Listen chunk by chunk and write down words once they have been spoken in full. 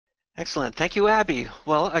Excellent. Thank you, Abby.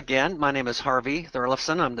 Well, again, my name is Harvey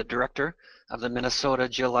Thorlefson. I'm the director of the Minnesota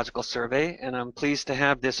Geological Survey, and I'm pleased to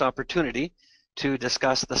have this opportunity to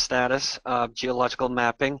discuss the status of geological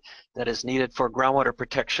mapping that is needed for groundwater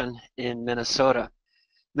protection in Minnesota.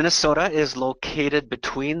 Minnesota is located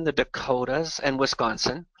between the Dakotas and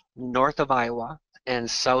Wisconsin, north of Iowa, and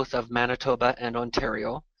south of Manitoba and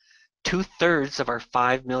Ontario. 2/3 of our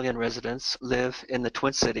 5 million residents live in the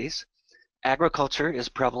Twin Cities. Agriculture is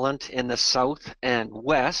prevalent in the south and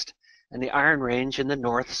west, and the Iron Range in the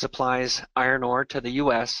north supplies iron ore to the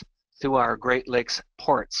U.S. through our Great Lakes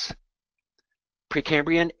ports.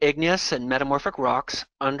 Precambrian igneous and metamorphic rocks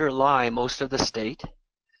underlie most of the state.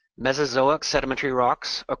 Mesozoic sedimentary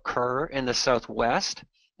rocks occur in the southwest,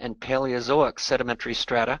 and Paleozoic sedimentary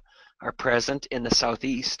strata are present in the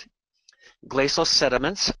southeast. Glacial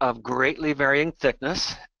sediments of greatly varying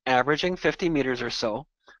thickness, averaging 50 meters or so,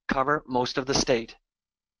 cover most of the state.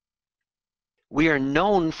 We are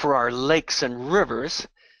known for our lakes and rivers,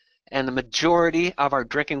 and the majority of our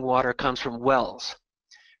drinking water comes from wells.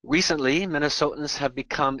 Recently, Minnesotans have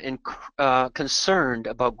become concerned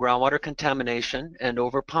about groundwater contamination and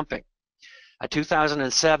overpumping. A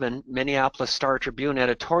 2007 Minneapolis Star-Tribune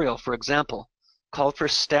editorial, for example, called for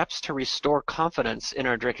steps to restore confidence in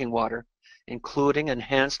our drinking water, including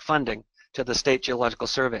enhanced funding to the State Geological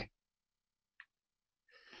Survey.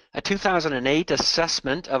 A 2008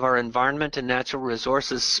 assessment of our environment and natural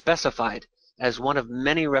resources specified as one of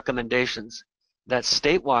many recommendations that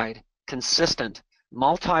statewide, consistent,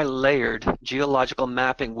 multi-layered geological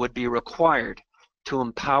mapping would be required to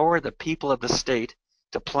empower the people of the state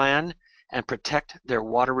to plan and protect their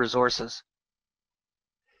water resources.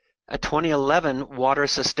 A 2011 water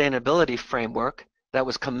sustainability framework that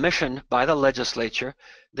was commissioned by the legislature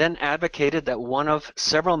then advocated that one of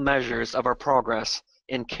several measures of our progress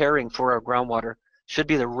in caring for our groundwater should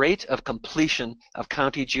be the rate of completion of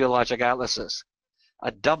county geologic atlases.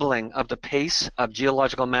 A doubling of the pace of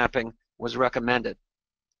geological mapping was recommended.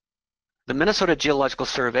 The Minnesota Geological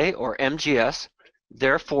Survey, or MGS,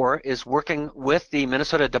 therefore is working with the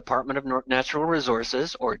Minnesota Department of Natural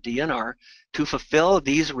Resources, or DNR, to fulfill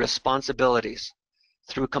these responsibilities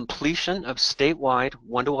through completion of statewide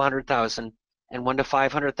 1 to 100,000 and 1 to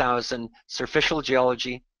 500,000 superficial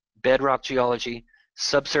geology, bedrock geology,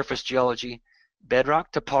 subsurface geology,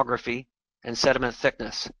 bedrock topography, and sediment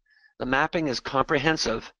thickness. The mapping is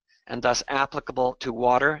comprehensive and thus applicable to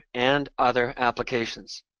water and other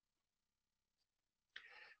applications.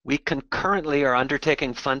 We concurrently are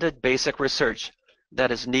undertaking funded basic research that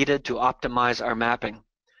is needed to optimize our mapping,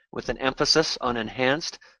 with an emphasis on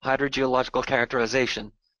enhanced hydrogeological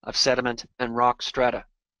characterization of sediment and rock strata.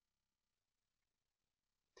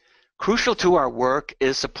 Crucial to our work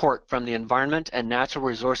is support from the Environment and Natural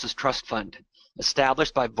Resources Trust Fund,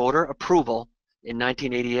 established by voter approval in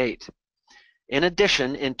 1988. In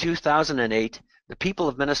addition, in 2008, the people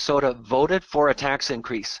of Minnesota voted for a tax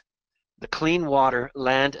increase, the Clean Water,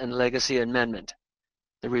 Land, and Legacy Amendment.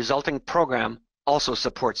 The resulting program also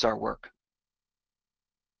supports our work.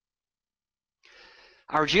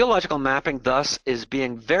 Our geological mapping, thus, is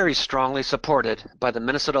being very strongly supported by the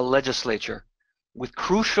Minnesota legislature, with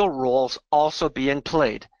crucial roles also being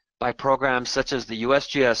played by programs such as the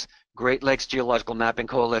USGS Great Lakes Geological Mapping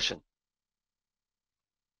Coalition.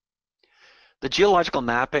 The geological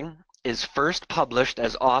mapping is first published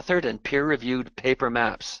as authored and peer-reviewed paper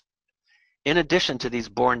maps. In addition to these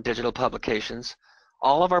born digital publications,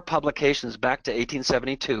 all of our publications back to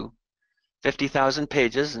 1872, 50,000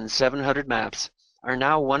 pages and 700 maps, are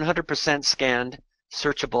now 100% scanned,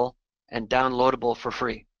 searchable, and downloadable for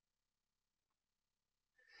free.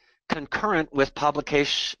 Concurrent with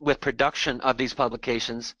production of these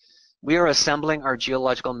publications, we are assembling our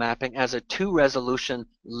geological mapping as a 2-resolution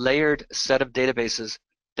layered set of databases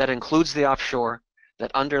that includes the offshore,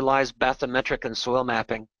 that underlies bathymetric and soil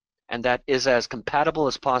mapping, and that is as compatible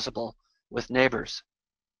as possible with neighbors.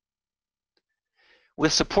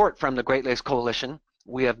 With support from the Great Lakes Coalition,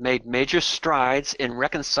 we have made major strides in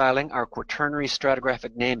reconciling our quaternary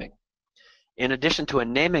stratigraphic naming. In addition to a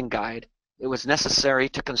naming guide, it was necessary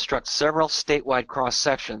to construct several statewide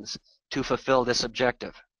cross-sections to fulfill this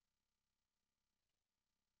objective.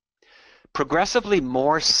 Progressively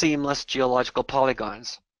more seamless geological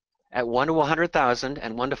polygons at 1 to 100,000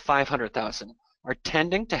 and 1 to 500,000 are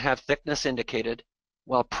tending to have thickness indicated,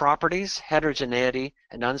 while properties, heterogeneity,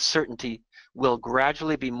 and uncertainty will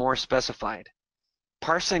gradually be more specified.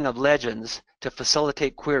 Parsing of legends to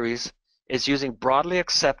facilitate queries is using broadly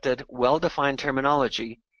accepted, well-defined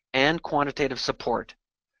terminology and quantitative support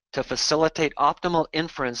to facilitate optimal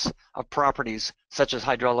inference of properties such as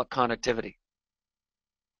hydraulic conductivity.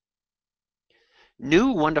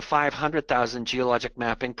 New 1 to 500,000 geologic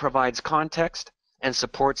mapping provides context and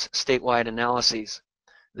supports statewide analyses.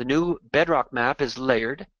 The new bedrock map is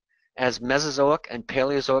layered, as Mesozoic and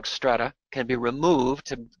Paleozoic strata can be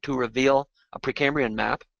removed to reveal a Precambrian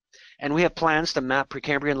map, and we have plans to map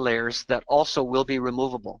Precambrian layers that also will be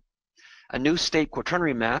removable. A new state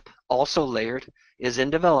quaternary map, also layered, is in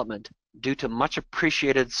development due to much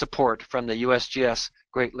appreciated support from the USGS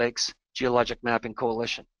Great Lakes Geologic Mapping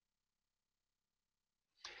Coalition.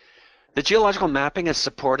 The geological mapping is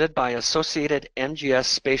supported by associated MGS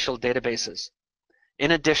spatial databases.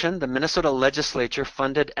 In addition, the Minnesota legislature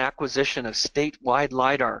funded acquisition of statewide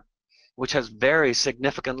LiDAR, which has very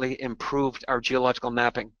significantly improved our geological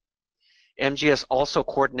mapping. MGS also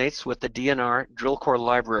coordinates with the DNR Drill Core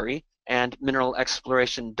Library and Mineral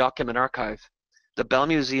Exploration Document Archive, the Bell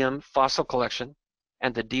Museum Fossil Collection,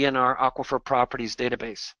 and the DNR Aquifer Properties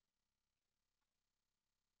Database.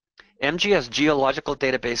 MGS geological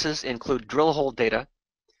databases include drill hole data,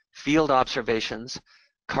 field observations,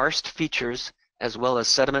 karst features, as well as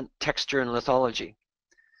sediment texture and lithology.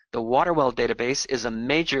 The water well database is a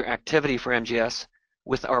major activity for MGS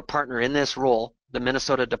with our partner in this role, the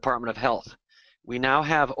Minnesota Department of Health. We now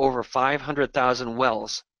have over 500,000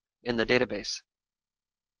 wells in the database.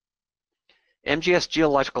 MGS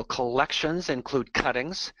geological collections include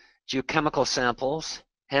cuttings, geochemical samples,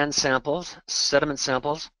 hand samples, sediment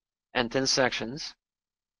samples, and thin sections.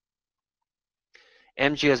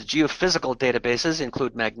 MGS geophysical databases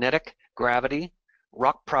include magnetic, gravity,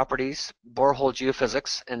 rock properties, borehole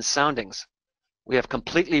geophysics, and soundings. We have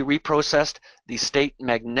completely reprocessed the state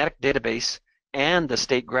magnetic database and the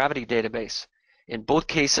state gravity database. In both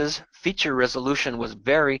cases, feature resolution was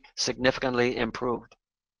very significantly improved.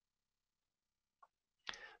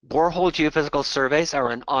 Borehole geophysical surveys are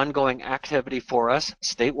an ongoing activity for us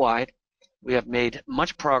statewide. We have made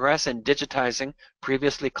much progress in digitizing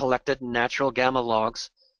previously collected natural gamma logs,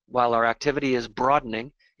 while our activity is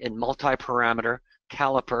broadening in multi-parameter,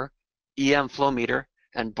 caliper, EM flow meter,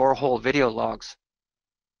 and borehole video logs.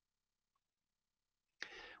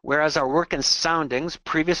 Whereas our work in soundings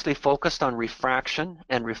previously focused on refraction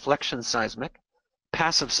and reflection seismic,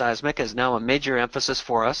 passive seismic is now a major emphasis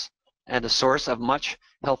for us and a source of much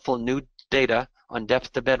helpful new data on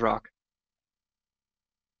depth to bedrock.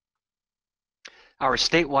 Our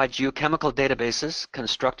statewide geochemical databases,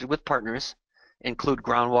 constructed with partners, include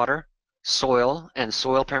groundwater, soil, and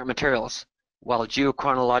soil parent materials, while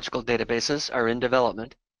geochronological databases are in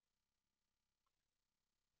development.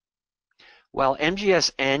 While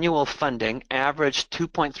MGS annual funding averaged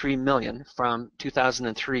 $2.3 million from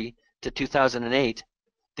 2003 to 2008,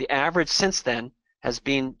 the average since then has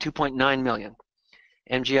been $2.9 million.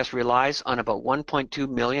 MGS relies on about $1.2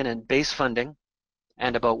 million in base funding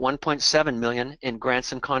and about $1.7 million in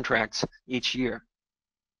grants and contracts each year.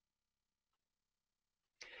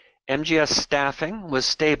 MGS staffing was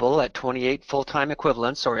stable at 28 full-time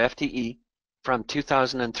equivalents, or FTE, from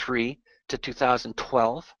 2003 to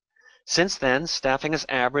 2012. Since then, staffing has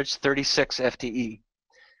averaged 36 FTE.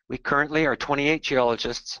 We currently are 28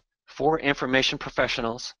 geologists, 4 information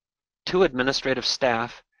professionals, 2 administrative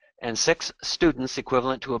staff, and 6 students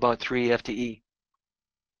equivalent to about 3 FTE.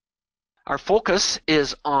 Our focus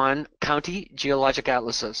is on county geologic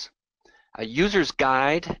atlases. A user's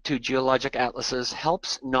guide to geologic atlases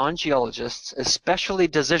helps non-geologists, especially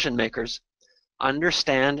decision makers,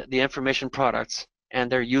 understand the information products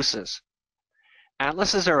and their uses.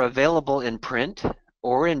 Atlases are available in print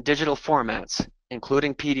or in digital formats,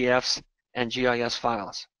 including PDFs and GIS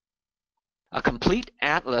files. A complete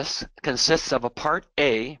atlas consists of a Part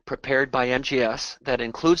A prepared by MGS that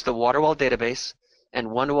includes the water well database and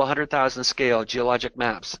 1 to 100,000 scale geologic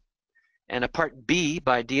maps, and a Part B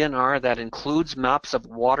by DNR that includes maps of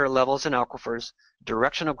water levels in aquifers,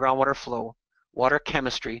 direction of groundwater flow, water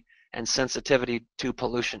chemistry, and sensitivity to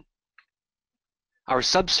pollution. Our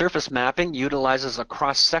subsurface mapping utilizes a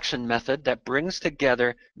cross-section method that brings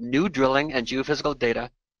together new drilling and geophysical data,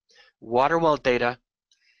 water well data,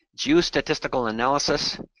 geostatistical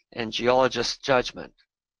analysis, and geologist judgment.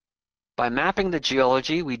 By mapping the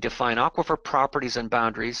geology, we define aquifer properties and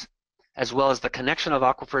boundaries, as well as the connection of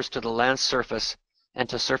aquifers to the land surface and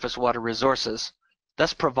to surface water resources,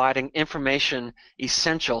 thus providing information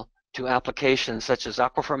essential to applications such as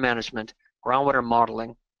aquifer management, groundwater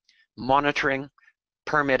modeling, monitoring,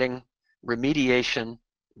 permitting, remediation,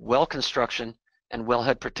 well construction, and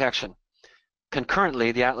wellhead protection.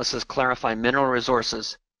 Concurrently, the atlases clarify mineral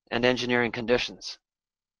resources and engineering conditions.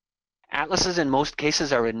 Atlases in most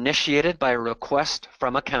cases are initiated by a request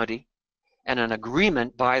from a county and an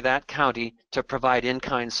agreement by that county to provide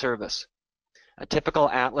in-kind service. A typical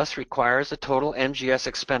atlas requires a total MGS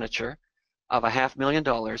expenditure of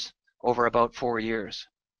 $500,000 over about 4 years.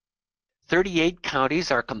 38 counties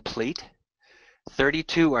are complete,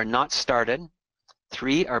 32 are not started,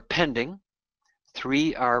 3 are pending,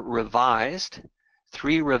 3 are revised,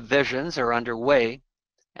 3 revisions are underway,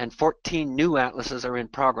 and 14 new atlases are in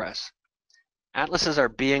progress. Atlases are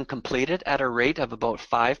being completed at a rate of about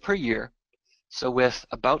 5 per year, so with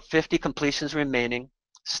about 50 completions remaining,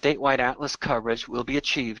 statewide atlas coverage will be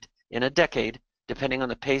achieved in a decade, depending on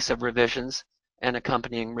the pace of revisions and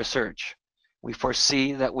accompanying research. We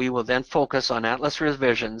foresee that we will then focus on atlas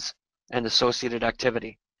revisions and associated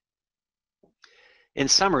activity. In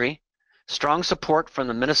summary, strong support from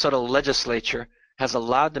the Minnesota legislature has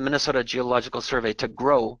allowed the Minnesota Geological Survey to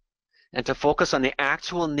grow and to focus on the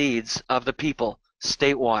actual needs of the people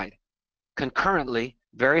statewide. Concurrently,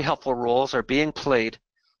 very helpful roles are being played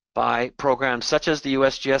by programs such as the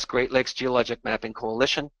USGS Great Lakes Geologic Mapping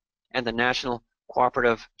Coalition and the National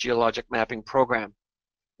Cooperative Geologic Mapping Program.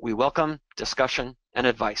 We welcome discussion and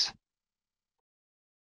advice.